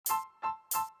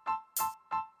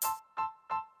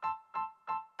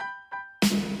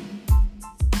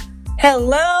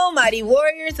Hello, mighty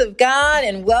warriors of God,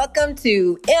 and welcome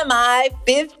to MI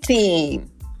 15.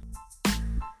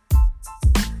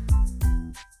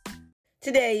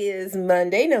 Today is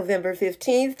Monday, November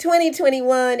 15th,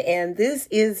 2021, and this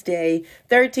is day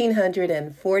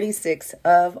 1346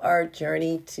 of our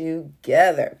journey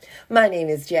together. My name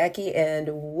is Jackie, and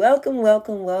welcome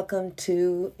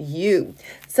to you.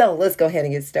 So let's go ahead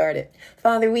and get started.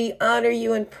 Father, we honor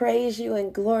you and praise you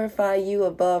and glorify you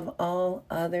above all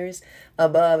others,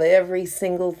 above every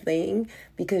single thing,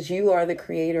 because you are the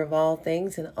creator of all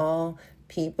things and all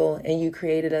people, and you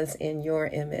created us in your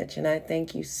image. And I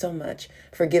thank you so much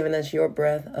for giving us your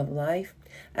breath of life.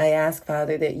 I ask,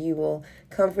 Father, that you will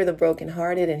comfort the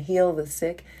brokenhearted and heal the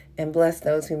sick and bless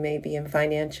those who may be in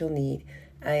financial need.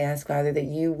 I ask, Father, that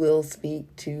you will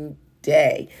speak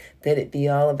today, that it be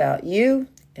all about you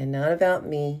and not about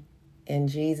me. In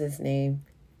Jesus' name,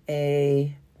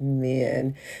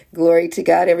 amen. Glory to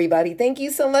God, everybody. Thank you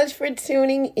so much for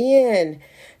tuning in.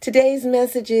 Today's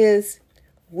message is,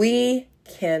 we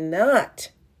cannot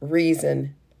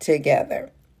reason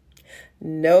together.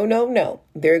 No.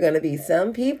 There are going to be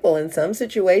some people in some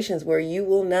situations where you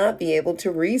will not be able to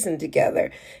reason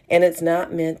together, and it's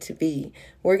not meant to be.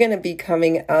 We're going to be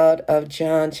coming out of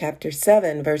John chapter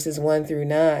 7, verses 1 through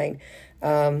 9.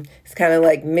 It's kind of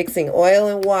like mixing oil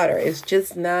and water. It's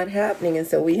just not happening, and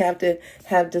so we have to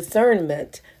have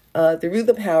discernment through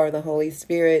the power of the Holy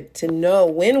Spirit to know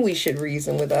when we should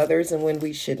reason with others and when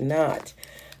we should not.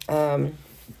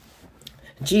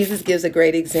 Jesus gives a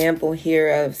great example here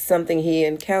of something he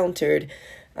encountered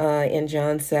in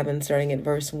John 7, starting at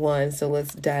verse 1. So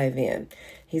let's dive in.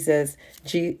 It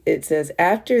says,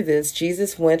 after this,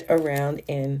 Jesus went around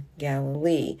in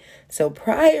Galilee. So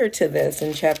prior to this,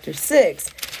 in chapter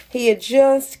 6, he had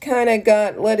just kind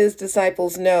of let his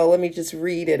disciples know. Let me just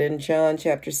read it in John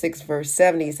chapter 6, verse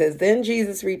 7. He says, then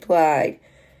Jesus replied,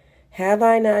 have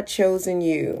I not chosen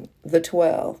you, the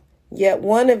 12? Yet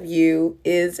one of you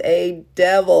is a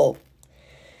devil.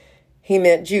 He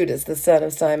meant Judas, the son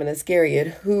of Simon Iscariot,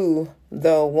 who,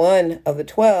 though one of the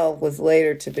 12, was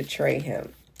later to betray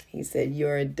him. He said,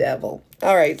 you're a devil.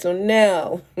 All right, so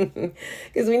now,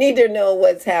 because we need to know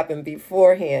what's happened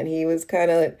beforehand. He was kind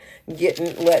of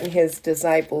letting his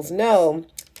disciples know,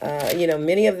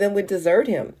 many of them would desert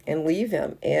him and leave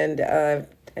him. And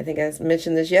I think I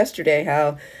mentioned this yesterday,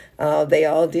 how they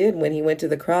all did when he went to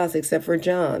the cross, except for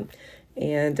John.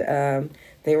 And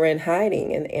they were in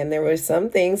hiding. And there were some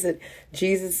things that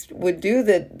Jesus would do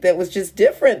that was just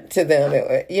different to them.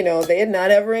 They had not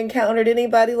ever encountered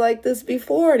anybody like this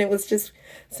before. And it was just,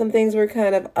 some things were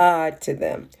kind of odd to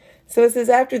them. So it says,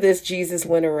 after this, Jesus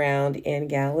went around in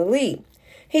Galilee.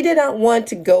 He did not want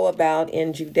to go about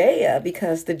in Judea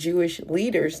because the Jewish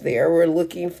leaders there were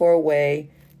looking for a way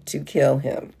to kill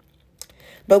him.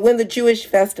 But when the Jewish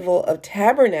festival of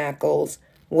tabernacles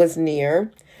was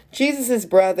near, Jesus'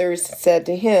 brothers said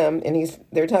to him, and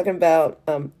they're talking about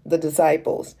the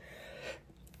disciples,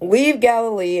 leave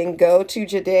Galilee and go to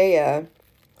Judea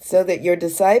so that your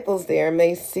disciples there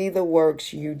may see the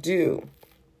works you do.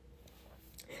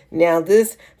 Now,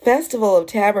 this festival of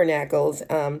tabernacles,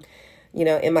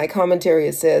 in my commentary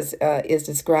it says, is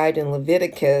described in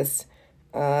Leviticus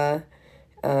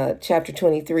chapter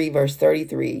 23, verse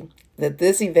 33, that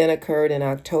this event occurred in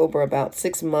October, about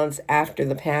 6 months after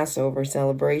the Passover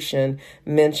celebration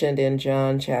mentioned in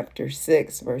John chapter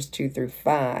 6, verse 2 through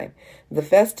 5. The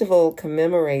festival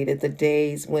commemorated the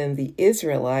days when the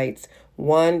Israelites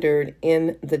wandered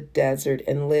in the desert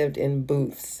and lived in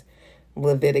booths.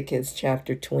 Leviticus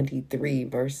chapter 23,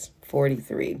 verse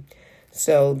 43.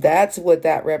 So that's what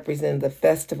that represented, the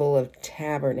Festival of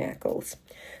Tabernacles.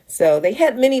 So they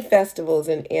had many festivals,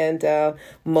 and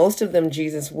most of them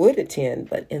Jesus would attend.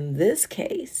 But in this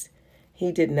case,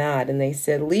 he did not. And they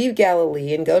said, leave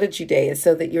Galilee and go to Judea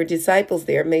so that your disciples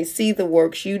there may see the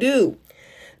works you do.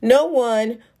 No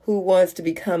one who wants to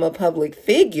become a public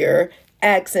figure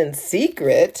acts in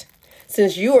secret.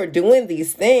 Since you are doing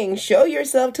these things, show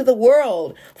yourself to the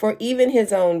world. For even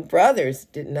his own brothers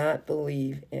did not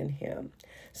believe in him.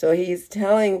 So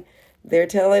they're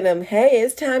telling him, hey,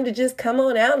 it's time to just come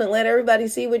on out and let everybody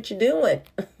see what you're doing.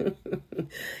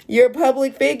 You're a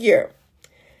public figure.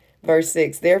 Verse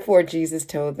 6, therefore Jesus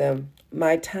told them,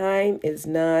 my time is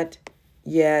not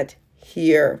yet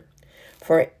here,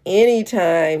 for any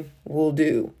time will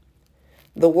do.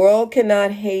 The world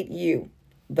cannot hate you,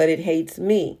 but it hates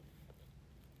me.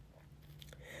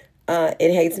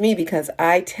 It hates me because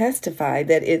I testify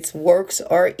that its works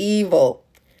are evil.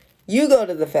 You go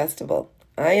to the festival.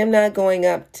 I am not going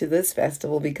up to this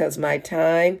festival because my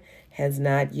time has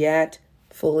not yet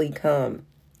fully come.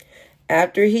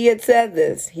 After he had said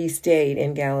this, he stayed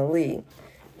in Galilee.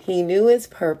 He knew his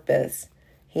purpose.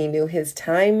 He knew his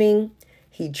timing.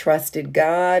 He trusted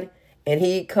God, and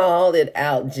he called it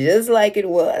out just like it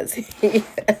was.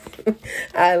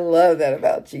 I love that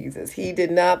about Jesus. He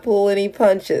did not pull any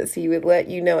punches. He would let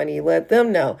you know, and he let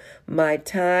them know, my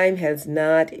time has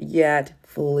not yet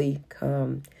fully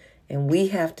come. And we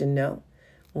have to know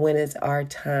when it's our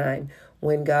time,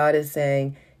 when God is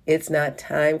saying, it's not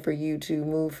time for you to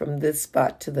move from this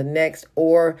spot to the next,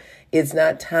 or it's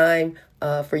not time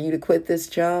for you to quit this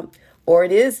job, or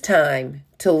it is time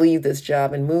to leave this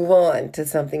job and move on to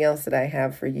something else that I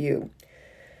have for you.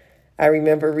 I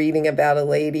remember reading about a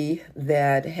lady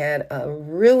that had a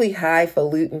really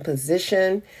highfalutin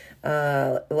position,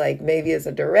 like maybe as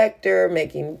a director,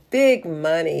 making big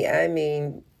money. I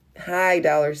mean, high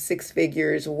dollars, six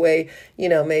figures, maybe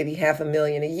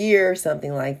 $500,000 a year,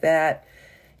 something like that.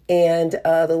 And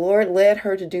the Lord led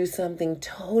her to do something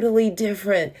totally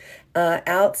different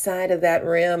outside of that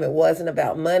realm. It wasn't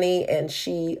about money, and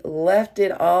she left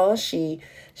it all. She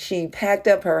packed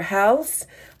up her house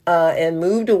and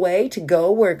moved away to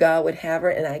go where God would have her.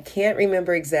 And I can't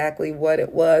remember exactly what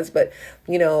it was, but,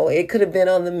 it could have been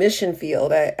on the mission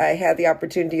field. I had the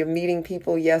opportunity of meeting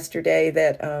people yesterday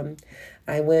that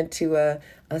I went to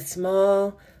a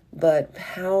small but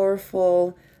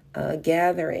powerful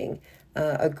gathering,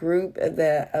 a group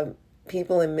that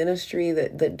people in ministry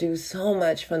that do so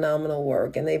much phenomenal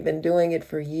work, and they've been doing it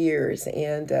for years.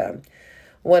 And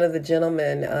one of the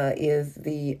gentlemen is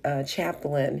the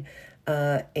chaplain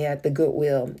at the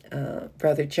Goodwill,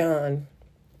 Brother John.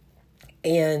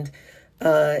 And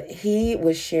he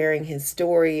was sharing his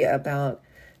story about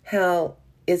how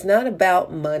it's not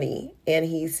about money. And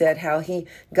he said how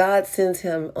God sends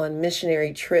him on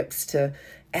missionary trips to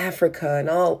Africa and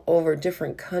all over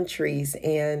different countries,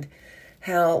 and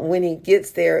how when he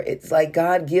gets there, it's like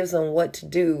God gives him what to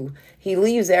do. He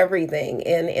leaves everything,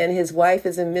 and his wife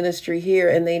is in ministry here,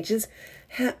 and they just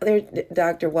they're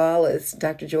Dr.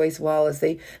 Joyce Wallace.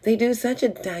 They do such a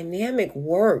dynamic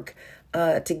work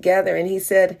together. And he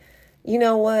said, you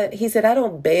know what? He said, I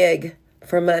don't beg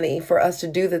for money for us to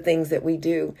do the things that we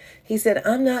do. He said,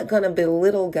 I'm not going to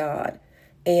belittle God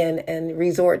and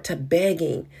resort to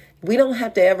begging. We don't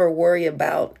have to ever worry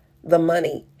about the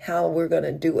money, how we're going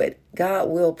to do it. God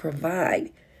will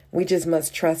provide. We just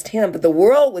must trust him. But the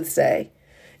world would say,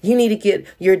 you need to get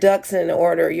your ducks in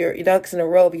order, your ducks in a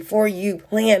row before you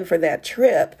plan for that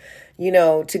trip,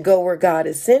 to go where God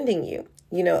is sending you.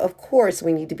 Of course,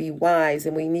 we need to be wise,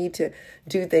 and we need to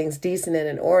do things decent and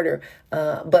in order.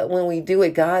 But when we do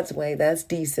it God's way, that's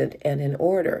decent and in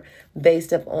order,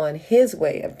 based upon his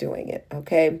way of doing it.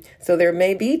 Okay. So there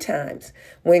may be times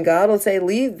when God will say,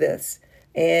 leave this.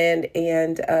 And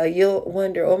you'll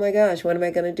wonder, oh my gosh, what am I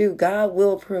going to do? God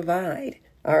will provide.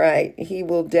 All right. He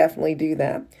will definitely do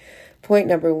that. Point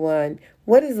number 1,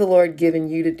 what has the Lord given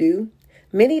you to do?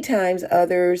 Many times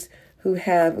others who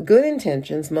have good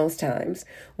intentions, most times,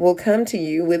 will come to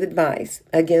you with advice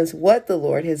against what the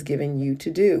Lord has given you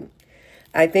to do.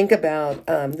 I think about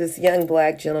this young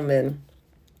black gentleman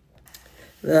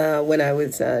when I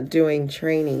was doing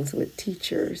trainings with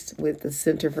teachers with the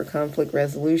Center for Conflict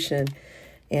Resolution,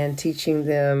 and teaching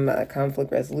them conflict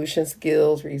resolution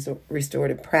skills,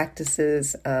 restorative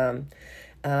practices,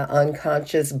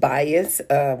 unconscious bias.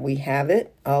 We have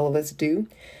it. All of us do.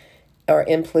 Or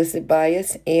implicit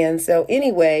bias. And so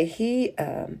anyway, he,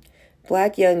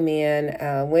 black young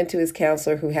man, went to his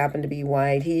counselor, who happened to be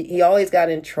white. He always got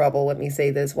in trouble, let me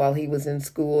say this, while he was in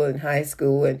school, in high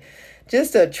school, and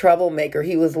just a troublemaker.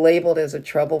 He was labeled as a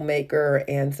troublemaker.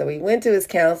 And so he went to his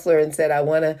counselor and said, I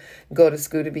want to go to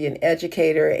school to be an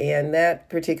educator. And that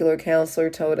particular counselor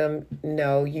told him,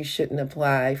 no, you shouldn't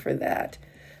apply for that.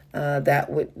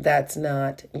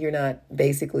 You're not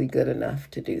basically good enough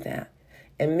to do that.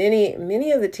 And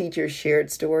many of the teachers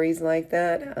shared stories like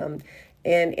that.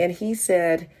 And he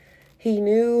said he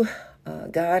knew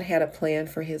God had a plan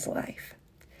for his life.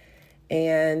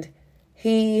 And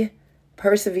he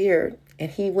persevered,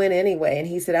 and he went anyway. And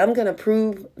he said, I'm going to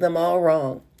prove them all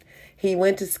wrong. He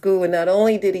went to school, and not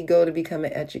only did he go to become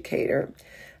an educator,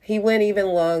 he went even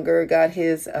longer, got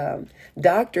his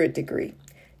doctorate degree.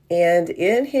 And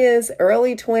in his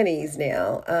early 20s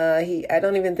now, I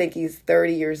don't even think he's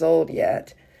 30 years old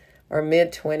yet, or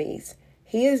mid-20s.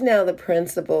 He is now the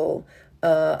principal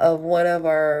of one of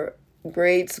our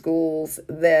grade schools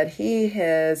that he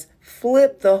has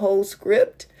flipped the whole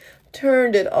script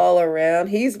turned it all around.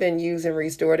 He's been using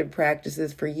restorative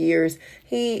practices for years.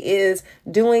 He is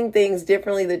doing things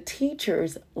differently. The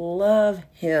teachers love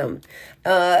him.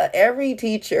 Every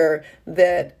teacher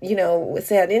that,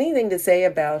 had anything to say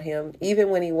about him, even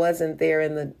when he wasn't there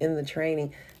in the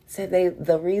training, said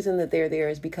the reason that they're there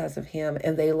is because of him,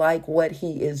 and they like what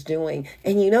he is doing.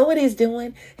 And you know what he's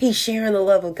doing? He's sharing the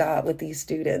love of God with these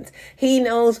students. He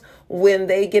knows when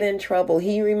they get in trouble.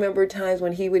 He remembered times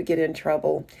when he would get in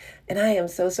trouble. And I am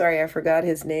so sorry I forgot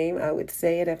his name. I would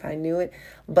say it if I knew it.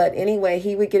 But anyway,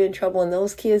 he would get in trouble. And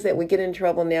those kids that would get in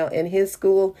trouble now in his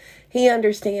school, he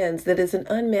understands that it's an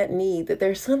unmet need, that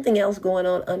there's something else going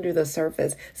on under the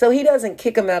surface. So he doesn't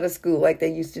kick them out of school like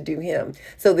they used to do him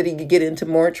so that he could get into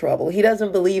more trouble. He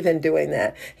doesn't believe in doing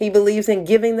that. He believes in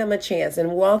giving them a chance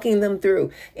and walking them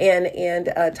through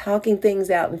and talking things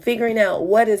out and figuring out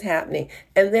what is happening,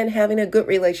 and then having a good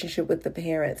relationship with the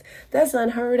parents. That's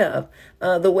unheard of,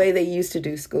 the way they used to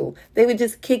do school. They would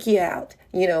just kick you out,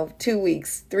 2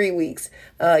 weeks, 3 weeks.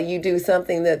 You do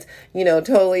something that's,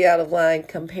 totally out of line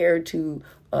compared to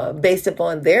based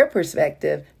upon their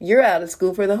perspective, you're out of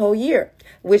school for the whole year,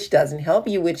 which doesn't help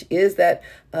you, which is that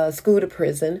school to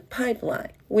prison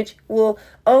pipeline, which will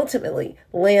ultimately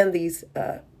land these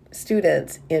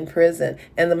students in prison.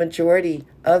 And the majority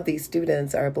of these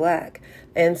students are Black.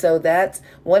 And so that's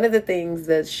one of the things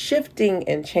that's shifting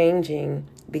and changing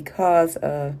because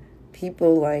of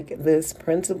people like this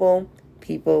principal,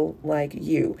 people like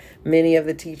you. Many of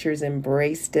the teachers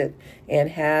embraced it and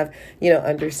have,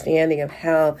 understanding of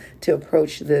how to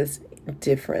approach this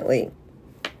differently.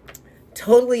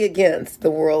 Totally against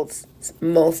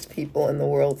most people in the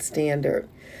world's standard.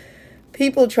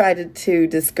 People try to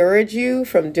discourage you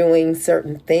from doing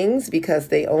certain things because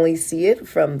they only see it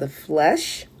from the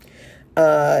flesh.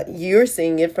 You're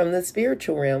seeing it from the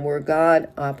spiritual realm where God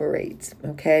operates,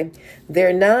 okay?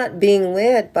 They're not being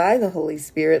led by the Holy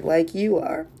Spirit like you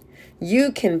are.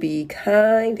 You can be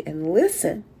kind and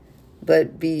listen,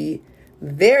 but be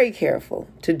very careful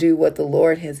to do what the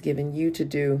Lord has given you to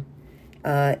do,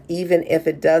 even if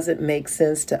it doesn't make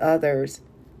sense to others.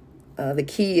 The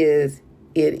key is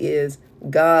it is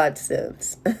God's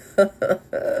sense.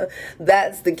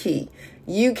 That's the key.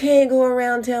 You can't go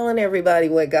around telling everybody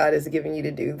what God is giving you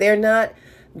to do. They're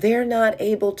not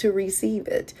able to receive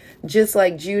it. Just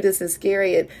like Judas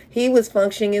Iscariot, he was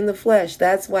functioning in the flesh.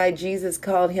 That's why Jesus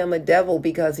called him a devil,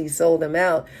 because he sold him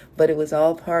out. But it was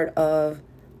all part of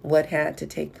what had to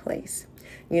take place.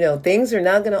 Things are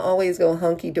not going to always go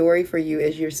hunky-dory for you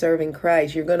as you're serving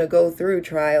Christ. You're going to go through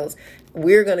trials.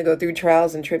 We're going to go through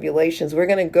trials and tribulations. We're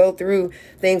going to go through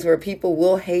things where people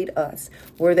will hate us,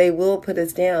 where they will put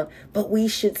us down, but we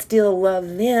should still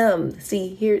love them.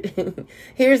 See,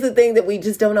 here's the thing that we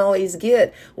just don't always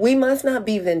get. We must not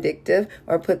be vindictive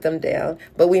or put them down,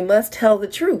 but we must tell the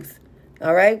truth.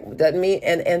 All right? Doesn't mean,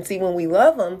 and see, when we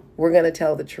love them, we're going to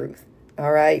tell the truth.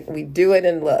 All right? We do it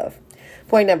in love.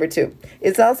 Point number 2,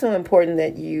 it's also important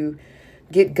that you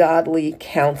get godly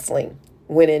counseling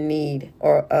when in need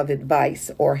or of advice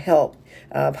or help,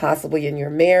 possibly in your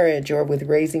marriage or with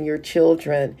raising your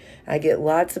children. I get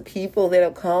lots of people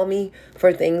that'll call me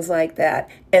for things like that.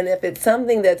 And if it's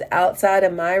something that's outside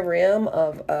of my realm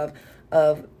of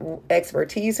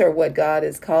expertise or what God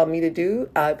has called me to do,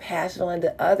 I pass it on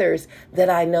to others that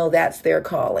I know that's their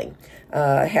calling.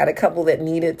 I had a couple that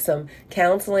needed some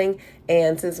counseling,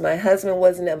 and since my husband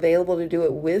wasn't available to do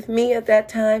it with me at that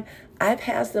time, I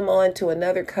passed them on to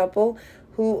another couple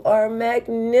who are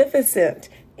magnificent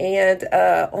and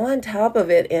on top of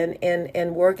it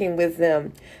and working with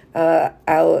them.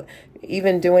 I'll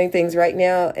even doing things right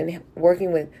now and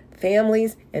working with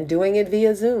families and doing it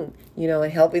via Zoom,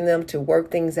 and helping them to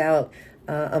work things out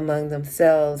among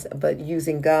themselves, but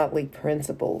using godly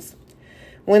principles.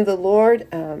 When the Lord,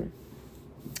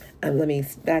 let me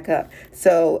back up.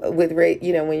 So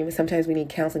sometimes we need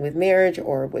counseling with marriage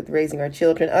or with raising our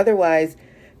children. Otherwise,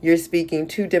 you're speaking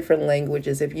two different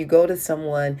languages. If you go to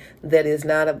someone that is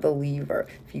not a believer,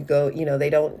 if you go, they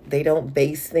don't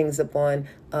base things upon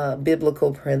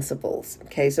biblical principles.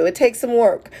 Okay, so it takes some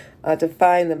work to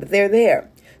find them, but they're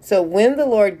there. So when the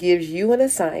Lord gives you an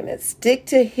assignment, stick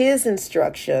to His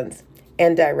instructions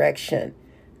and direction,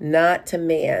 not to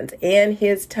man's, and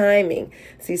His timing.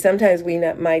 See, sometimes we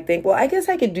might think, well, I guess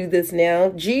I could do this now.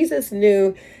 Jesus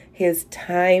knew His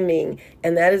timing,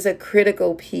 and that is a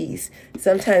critical piece.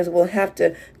 Sometimes we'll have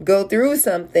to go through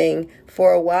something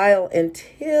for a while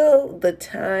until the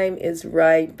time is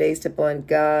right based upon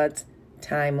God's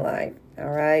timeline. All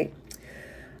right.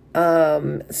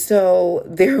 So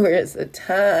there was a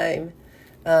time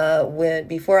when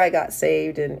before I got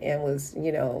saved and was,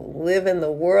 living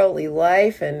the worldly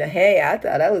life. And hey, I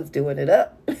thought I was doing it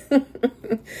up.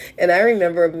 And I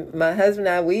remember my husband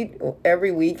and I, we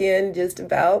every weekend just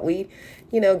about we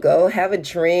go have a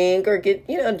drink or get,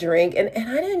 drink. And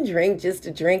I didn't drink just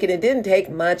to drink, and it didn't take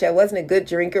much. I wasn't a good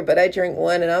drinker, but I drink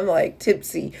one and I'm like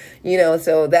tipsy,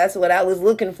 so that's what I was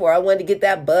looking for. I wanted to get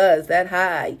that buzz, that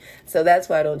high. So that's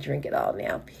why I don't drink at all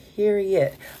now,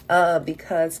 period.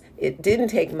 Because it didn't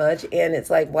take much, and it's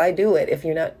like, why do it if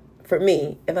you're not, for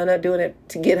me, if I'm not doing it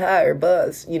to get high or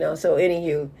buzz, so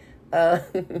anywho,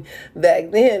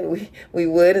 back then we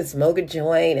would smoke a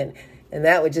joint, and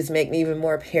that would just make me even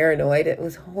more paranoid. It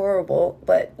was horrible,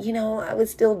 but I would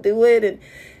still do it. And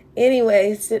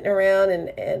anyway, sitting around and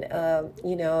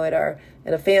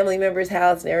at a family member's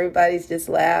house, and everybody's just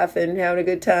laughing, having a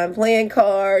good time, playing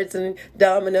cards and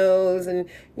dominoes, and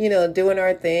doing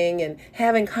our thing and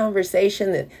having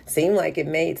conversation that seemed like it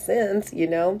made sense.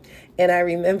 And I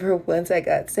remember once I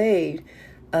got saved,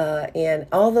 and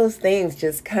all those things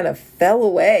just kind of fell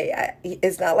away.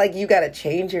 It's not like you got to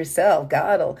change yourself.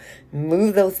 God will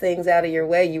move those things out of your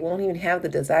way. You won't even have the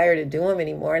desire to do them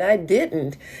anymore. And I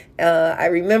didn't. I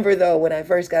remember, though, when I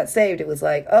first got saved, it was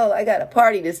like, oh, I got a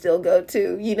party to still go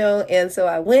to, And so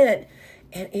I went,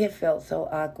 and it felt so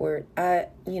awkward. And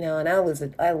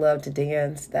I loved to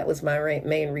dance. That was my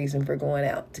main reason for going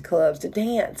out to clubs, to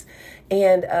dance.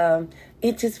 And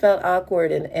it just felt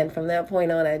awkward. And from that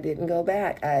point on, I didn't go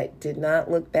back. I did not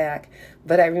look back.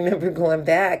 But I remember going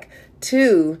back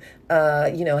to,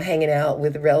 hanging out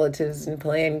with relatives and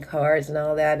playing cards and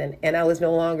all that. And I was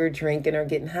no longer drinking or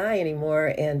getting high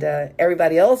anymore. And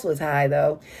everybody else was high,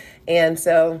 though. And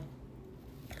so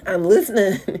I'm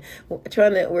listening,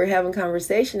 we're having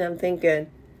conversation. I'm thinking,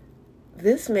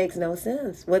 this makes no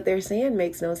sense. What they're saying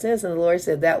makes no sense. And the Lord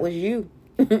said, that was you.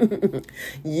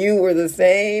 You were the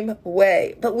same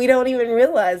way. But we don't even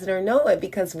realize it or know it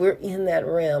because we're in that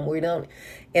realm. We don't.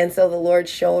 And so the Lord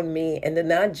showed me, and to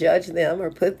not judge them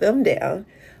or put them down,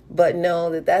 but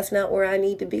know that that's not where I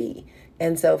need to be.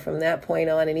 And so from that point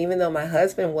on, and even though my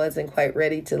husband wasn't quite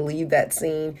ready to leave that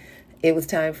scene, it was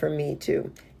time for me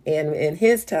to. And in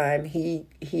his time, he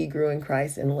grew in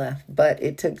Christ and left, but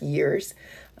it took years.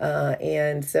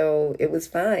 And so it was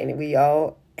fine. We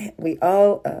all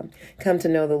come to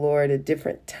know the Lord at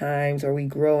different times, or we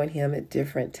grow in him at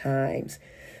different times.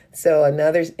 So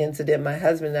another incident, my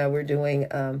husband and I were doing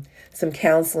some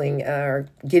counseling, or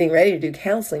getting ready to do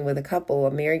counseling with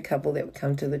a married couple that would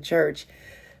come to the church.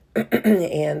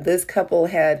 And this couple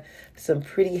had some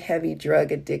pretty heavy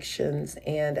drug addictions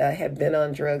and had been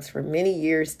on drugs for many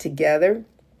years together.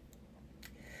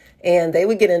 And they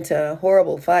would get into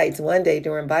horrible fights. One day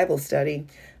during Bible study,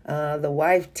 the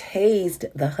wife tased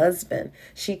the husband.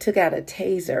 She took out a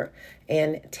taser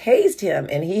and tased him,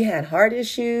 and he had heart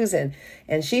issues, and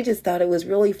she just thought it was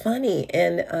really funny.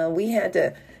 And we had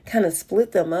to kind of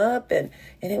split them up, and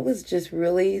it was just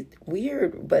really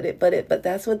weird. But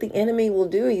that's what the enemy will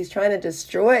do. He's trying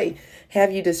to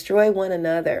have you destroy one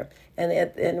another.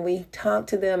 And we talked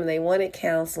to them, and they wanted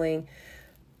counseling.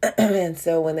 And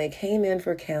so when they came in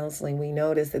for counseling, we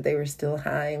noticed that they were still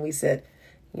high, and we said,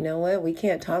 you know what? We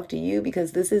can't talk to you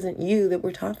because this isn't you that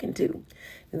we're talking to.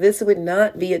 This would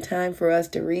not be a time for us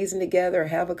to reason together or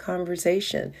have a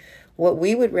conversation. What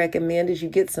we would recommend is you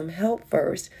get some help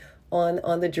first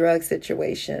on the drug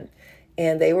situation.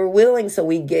 And they were willing, so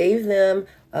we gave them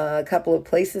a couple of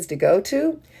places to go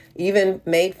to, even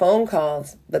made phone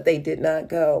calls, but they did not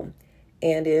go.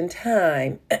 And in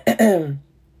time,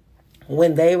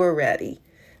 when they were ready,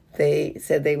 they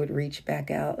said they would reach back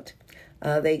out.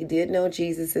 They did know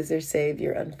Jesus as their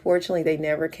Savior. Unfortunately, they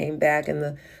never came back,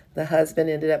 and the husband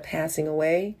ended up passing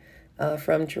away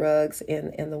from drugs,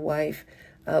 and the wife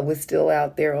was still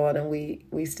out there on, and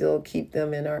we still keep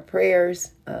them in our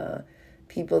prayers.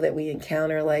 People that we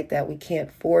encounter like that, we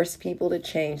can't force people to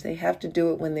change. They have to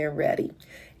do it when they're ready.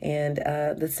 And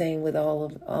the same with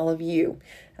all of you.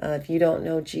 If you don't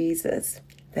know Jesus,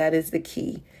 that is the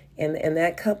key. And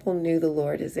that couple knew the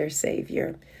Lord as their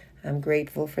Savior. I'm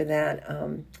grateful for that.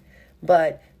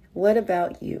 But what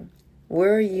about you?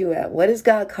 Where are you at? What has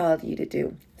God called you to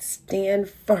do? Stand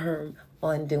firm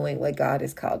on doing what God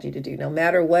has called you to do. No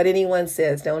matter what anyone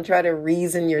says, don't try to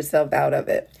reason yourself out of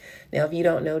it. Now, if you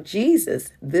don't know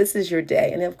Jesus, this is your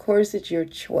day. And of course, it's your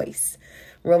choice.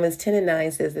 Romans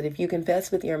 10:9 says that if you confess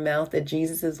with your mouth that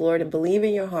Jesus is Lord and believe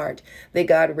in your heart that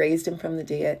God raised him from the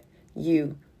dead,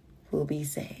 you will be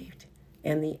saved.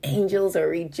 And the angels are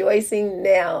rejoicing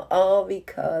now, all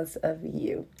because of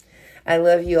you. I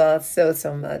love you all so,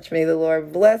 so much. May the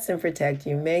Lord bless and protect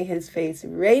you. May his face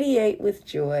radiate with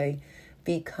joy.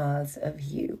 because of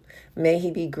you. May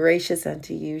he be gracious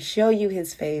unto you, show you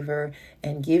his favor,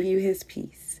 and give you his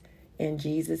peace. In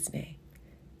Jesus' name,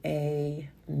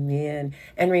 amen.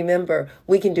 And remember,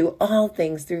 we can do all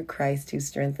things through Christ who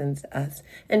strengthens us.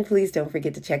 And please don't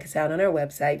forget to check us out on our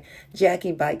website,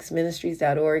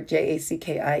 JackieBikesMinistries.org,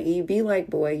 JACKIE, be like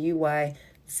boy, UY,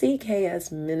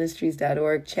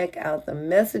 CKSministries.org. Check out the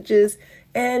messages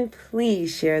and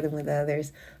please share them with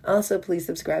others. Also, please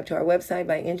subscribe to our website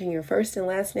by entering your first and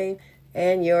last name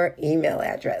and your email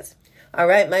address. All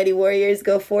right, mighty warriors,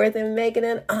 go forth and make it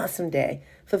an awesome day,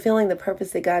 fulfilling the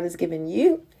purpose that God has given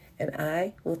you. And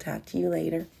I will talk to you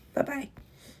later. Bye-bye.